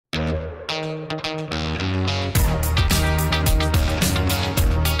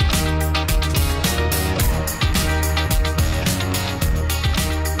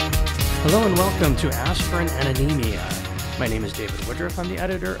Hello and welcome to Aspirin and Anemia. My name is David Woodruff. I'm the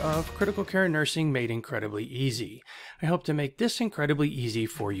editor of Critical Care Nursing Made Incredibly Easy. I hope to make this incredibly easy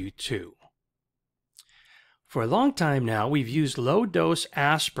for you too. For a long time now, we've used low-dose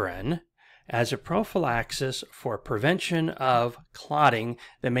aspirin as a prophylaxis for prevention of clotting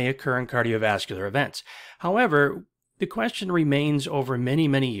that may occur in cardiovascular events. However, the question remains over many,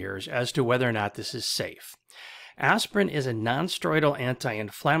 many years as to whether or not this is safe. Aspirin is a non-steroidal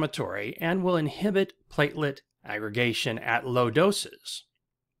anti-inflammatory and will inhibit platelet aggregation at low doses.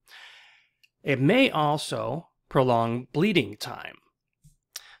 It may also prolong bleeding time.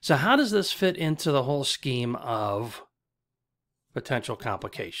 So how does this fit into the whole scheme of potential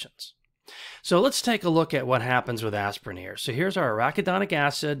complications? So let's take a look at what happens with aspirin here. So here's our arachidonic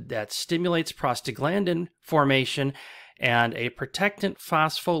acid that stimulates prostaglandin formation and a protectant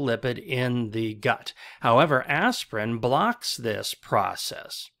phospholipid in the gut. However, aspirin blocks this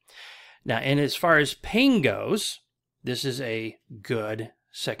process. Now, and as far as pain goes, this is a good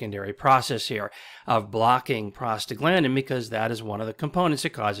secondary process here of blocking prostaglandin because that is one of the components that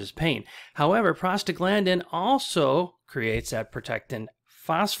causes pain. However, prostaglandin also creates that protectant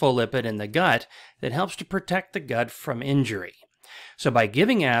phospholipid in the gut that helps to protect the gut from injury. So by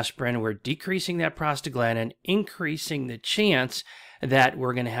giving aspirin, we're decreasing that prostaglandin, increasing the chance that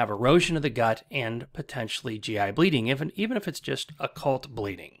we're going to have erosion of the gut and potentially GI bleeding, even if it's just occult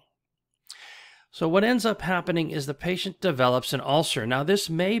bleeding. So what ends up happening is the patient develops an ulcer. Now this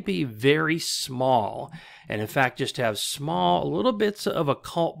may be very small and in fact just have small little bits of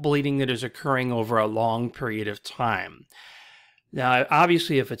occult bleeding that is occurring over a long period of time. Now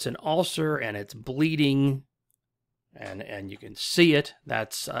obviously if it's an ulcer and it's bleeding and you can see it,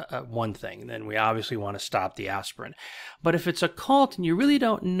 that's one thing. Then we obviously want to stop the aspirin. But if it's occult and you really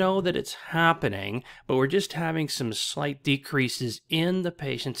don't know that it's happening, but we're just having some slight decreases in the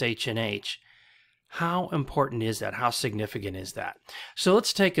patient's H&H, how important is that? How significant is that? So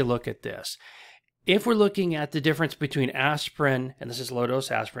let's take a look at this. If we're looking at the difference between aspirin, and this is low-dose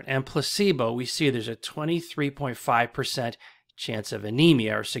aspirin, and placebo, we see there's a 23.5% chance of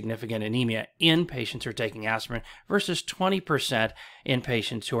anemia or significant anemia in patients who are taking aspirin versus 20% in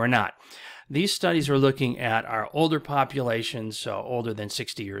patients who are not. These studies are looking at our older populations, so older than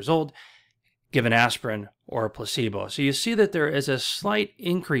 60 years old, given aspirin or placebo. So you see that there is a slight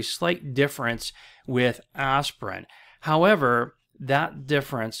increase, slight difference with aspirin. However, that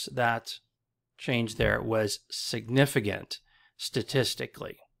difference, that change there was significant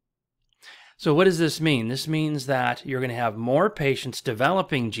statistically. So what does this mean? This means that you're going to have more patients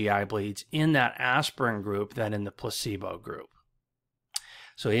developing GI bleeds in that aspirin group than in the placebo group.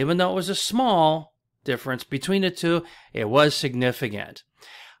 So even though it was a small difference between the two, it was significant.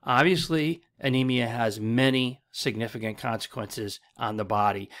 Obviously, anemia has many significant consequences on the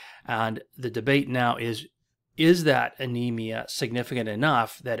body, and the debate now is that anemia significant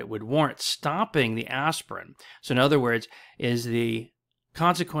enough that it would warrant stopping the aspirin? So in other words, is the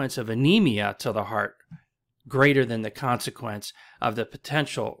consequence of anemia to the heart greater than the consequence of the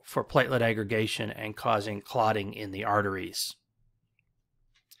potential for platelet aggregation and causing clotting in the arteries?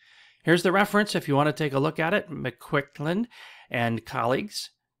 Here's the reference if you want to take a look at it. McQuicklin and colleagues,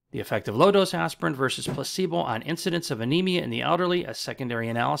 The Effect of Low-Dose Aspirin versus Placebo on Incidence of Anemia in the Elderly, a Secondary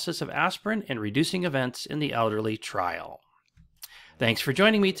Analysis of Aspirin and Reducing Events in the Elderly Trial. Thanks for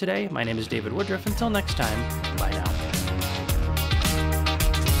joining me today. My name is David Woodruff. Until next time, bye now.